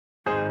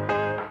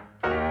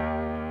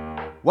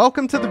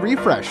Welcome to The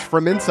Refresh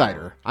from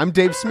Insider. I'm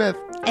Dave Smith.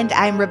 And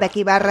I'm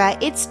Rebecca Ibarra.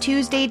 It's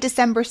Tuesday,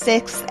 December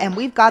 6th, and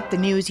we've got the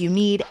news you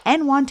need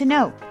and want to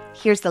know.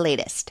 Here's the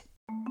latest.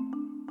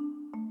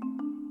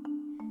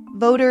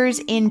 Voters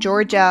in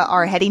Georgia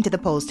are heading to the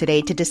polls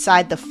today to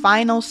decide the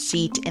final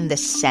seat in the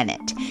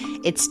Senate.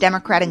 It's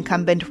Democrat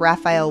incumbent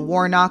Raphael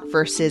Warnock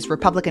versus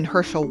Republican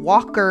Herschel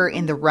Walker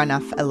in the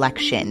runoff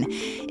election.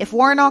 If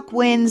Warnock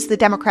wins, the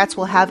Democrats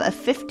will have a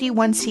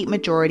 51-seat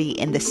majority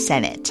in the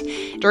Senate.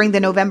 During the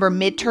November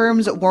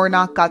midterms,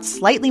 Warnock got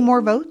slightly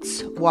more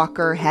votes.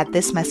 Walker had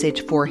this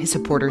message for his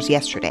supporters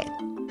yesterday.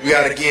 We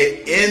got to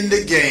get in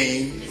the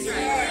game,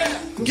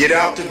 get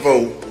out to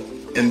vote,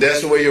 and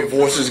that's the way your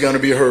voice is going to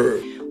be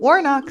heard.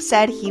 Warnock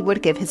said he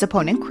would give his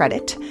opponent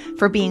credit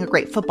for being a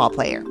great football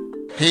player.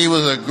 He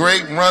was a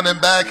great running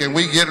back, and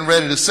we getting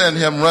ready to send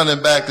him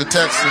running back to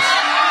Texas.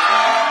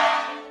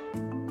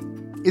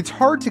 It's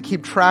hard to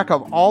keep track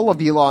of all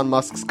of Elon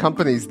Musk's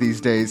companies these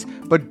days,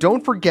 but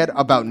don't forget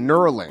about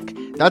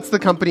Neuralink. That's the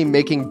company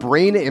making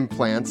brain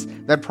implants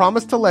that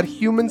promise to let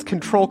humans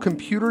control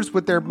computers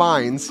with their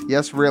minds,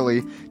 yes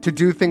really, to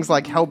do things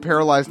like help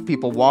paralyzed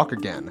people walk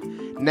again.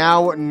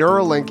 Now,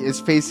 Neuralink is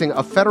facing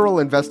a federal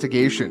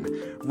investigation.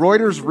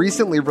 Reuters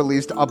recently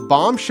released a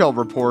bombshell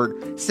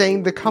report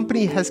saying the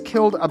company has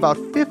killed about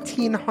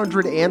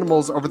 1,500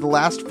 animals over the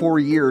last 4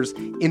 years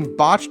in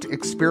botched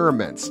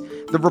experiments.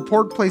 The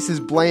report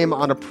places blame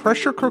on a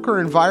pressure cooker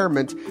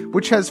environment,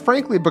 which has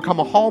frankly become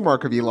a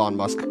hallmark of Elon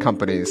Musk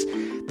companies.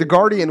 The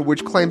Guardian,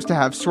 which claims to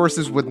have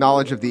sources with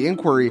knowledge of the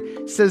inquiry,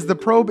 says the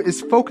probe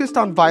is focused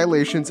on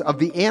violations of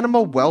the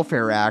Animal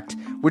Welfare Act,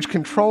 which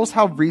controls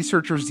how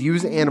researchers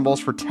use animals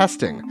for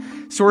testing.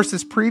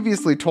 Sources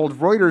previously told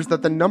Reuters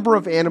that the number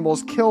of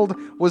animals killed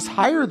was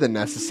higher than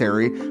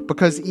necessary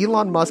because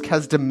Elon Musk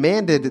has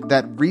demanded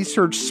that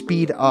research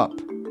speed up.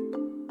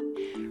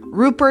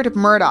 Rupert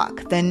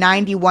Murdoch, the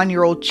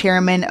 91-year-old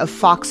chairman of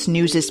Fox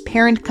News'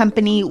 parent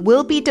company,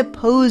 will be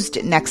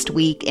deposed next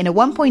week in a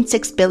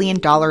 $1.6 billion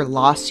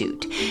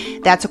lawsuit.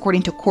 That's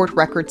according to court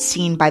records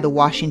seen by the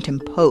Washington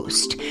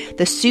Post.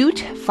 The suit,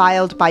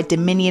 filed by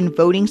Dominion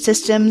Voting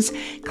Systems,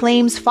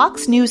 claims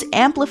Fox News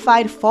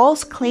amplified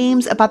false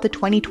claims about the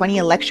 2020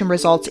 election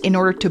results in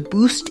order to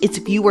boost its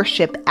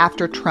viewership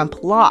after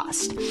Trump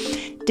lost.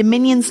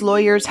 Dominion's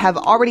lawyers have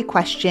already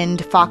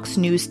questioned Fox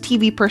News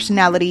TV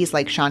personalities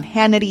like Sean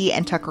Hannity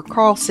and Tucker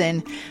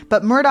Carlson,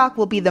 but Murdoch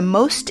will be the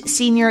most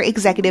senior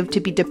executive to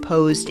be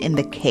deposed in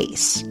the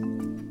case.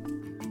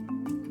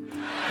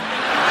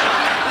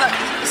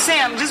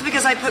 Sam, just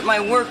because I put my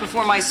work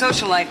before my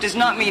social life does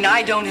not mean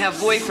I don't have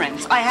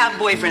boyfriends. I have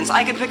boyfriends.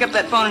 I could pick up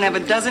that phone and have a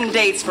dozen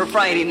dates for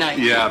Friday night.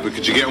 Yeah, but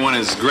could you get one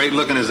as great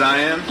looking as I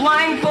am?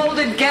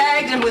 Blindfolded,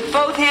 gagged, and with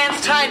both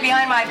hands tied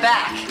behind my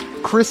back.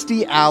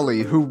 Kirstie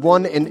Alley, who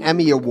won an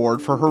Emmy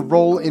Award for her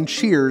role in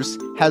Cheers,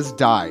 has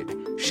died.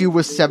 She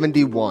was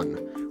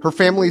 71. Her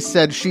family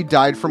said she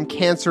died from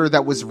cancer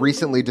that was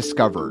recently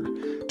discovered.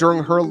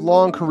 During her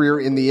long career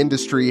in the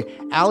industry,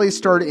 Alley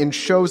starred in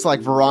shows like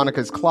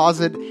Veronica's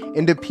Closet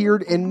and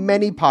appeared in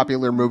many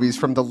popular movies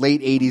from the late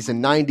 80s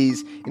and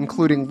 90s,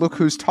 including Look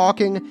Who's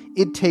Talking,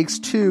 It Takes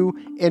Two,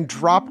 and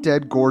Drop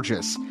Dead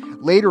Gorgeous.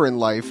 Later in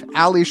life,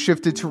 Alley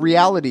shifted to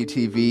reality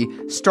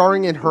TV,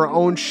 starring in her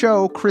own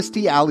show,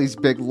 Kirstie Alley's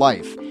Big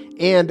Life.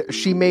 And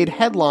she made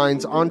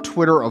headlines on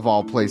Twitter of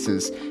all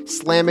places,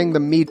 slamming the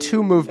Me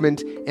Too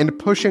movement and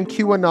pushing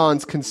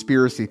QAnon's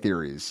conspiracy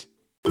theories.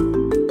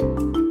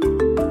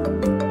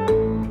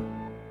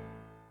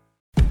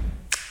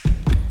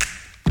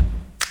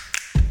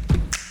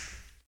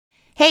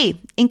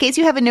 Hey, in case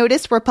you haven't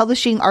noticed, we're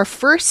publishing our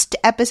first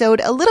episode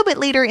a little bit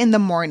later in the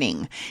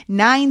morning,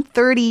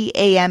 9:30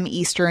 a.m.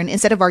 Eastern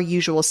instead of our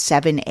usual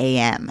 7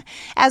 a.m.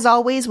 As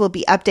always, we'll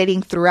be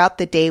updating throughout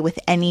the day with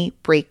any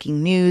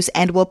breaking news,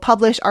 and we'll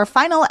publish our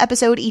final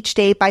episode each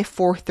day by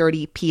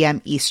 4:30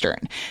 p.m.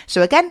 Eastern.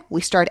 So again,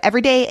 we start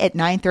every day at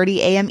 9:30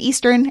 a.m.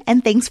 Eastern,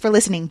 and thanks for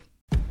listening.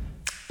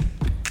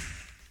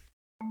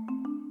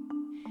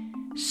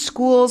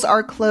 Schools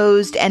are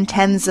closed and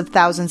tens of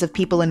thousands of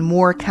people in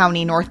Moore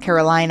County, North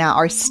Carolina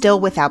are still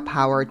without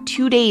power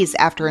 2 days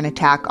after an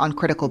attack on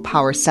critical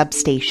power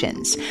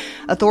substations.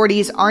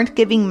 Authorities aren't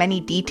giving many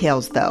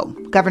details, though.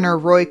 Governor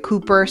Roy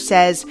Cooper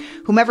says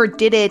whomever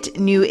did it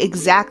knew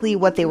exactly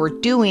what they were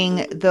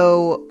doing,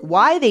 though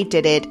why they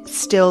did it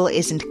still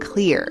isn't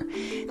clear.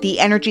 The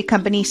energy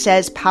company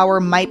says power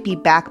might be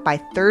back by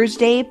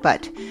Thursday,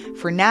 but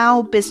for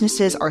now,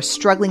 businesses are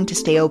struggling to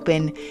stay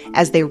open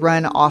as they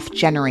run off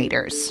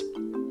generators.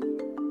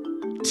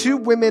 2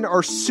 women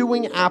are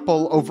suing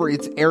Apple over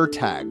its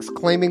AirTags,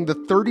 claiming the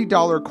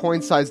 $30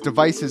 coin-sized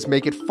devices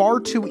make it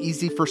far too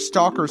easy for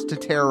stalkers to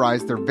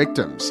terrorize their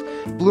victims.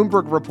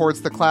 Bloomberg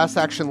reports the class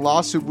action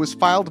lawsuit was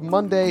filed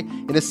Monday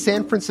in a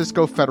San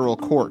Francisco federal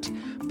court.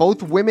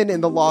 Both women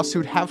in the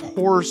lawsuit have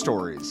horror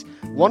stories.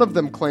 One of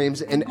them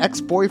claims an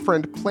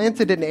ex-boyfriend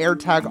planted an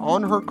AirTag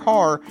on her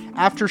car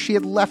after she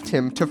had left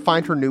him to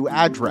find her new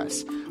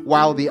address,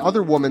 while the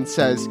other woman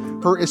says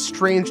her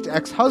estranged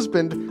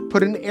ex-husband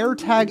put an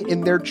AirTag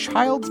in their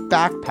child's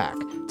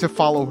backpack to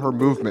follow her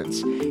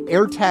movements.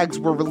 AirTags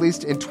were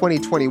released in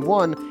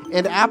 2021,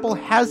 and Apple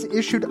has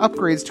issued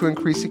upgrades to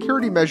increase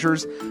security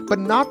measures, but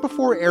not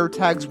before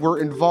AirTags were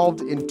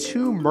involved in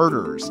 2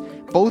 murders,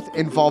 both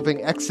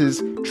involving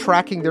exes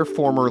tracking their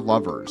former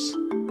lovers.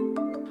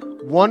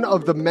 One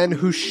of the men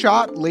who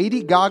shot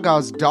Lady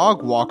Gaga's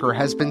dog walker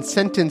has been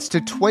sentenced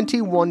to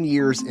 21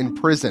 years in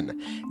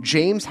prison.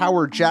 James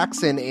Howard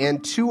Jackson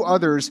and 2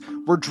 others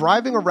were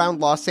driving around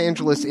Los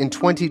Angeles in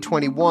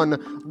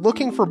 2021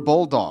 looking for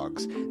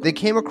bulldogs. They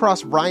came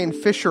across Ryan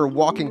Fisher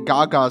walking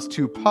Gaga's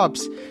 2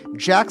 pups.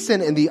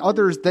 Jackson and the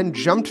others then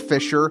jumped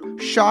Fisher,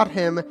 shot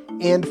him,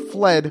 and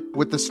fled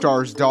with the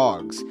star's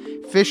dogs.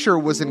 Fisher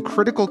was in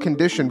critical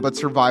condition but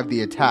survived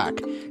the attack.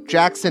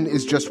 Jackson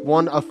is just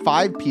one of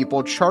 5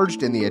 people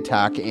charged in the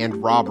attack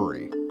and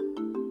robbery.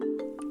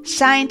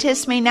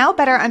 Scientists may now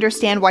better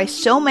understand why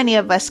so many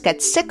of us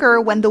get sicker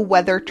when the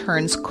weather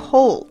turns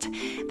cold.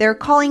 They're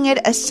calling it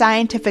a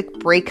scientific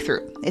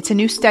breakthrough. It's a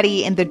new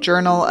study in the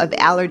Journal of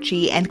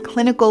Allergy and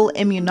Clinical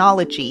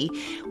Immunology,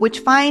 which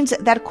finds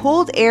that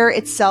cold air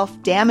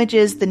itself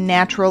damages the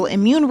natural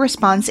immune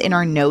response in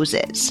our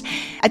noses.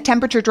 A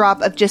temperature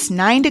drop of just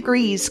 9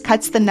 degrees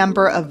cuts the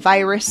number of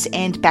virus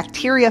and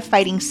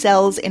bacteria-fighting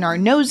cells in our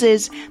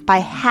noses by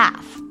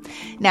half.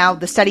 Now,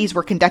 the studies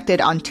were conducted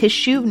on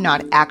tissue,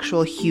 not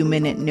actual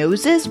human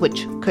noses,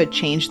 which could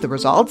change the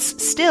results.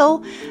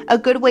 Still, a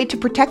good way to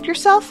protect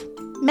yourself?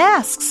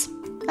 Masks.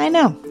 I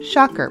know,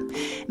 shocker.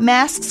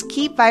 Masks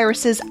keep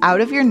viruses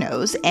out of your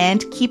nose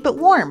and keep it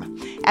warm.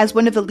 As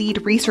one of the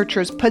lead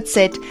researchers puts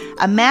it,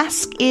 a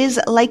mask is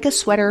like a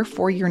sweater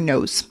for your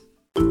nose.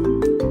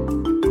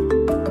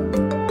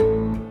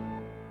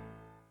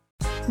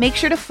 Make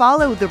sure to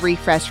follow The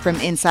Refresh from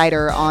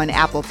Insider on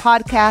Apple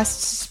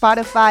Podcasts,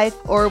 Spotify,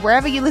 or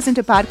wherever you listen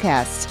to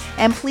podcasts.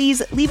 And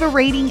please leave a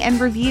rating and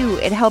review.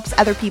 It helps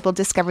other people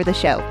discover the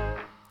show.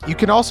 You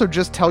can also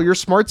just tell your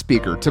smart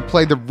speaker to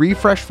play the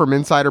Refresh from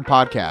Insider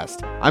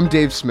podcast. I'm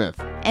Dave Smith.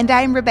 And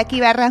I'm Rebecca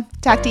Ibarra.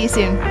 Talk to you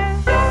soon.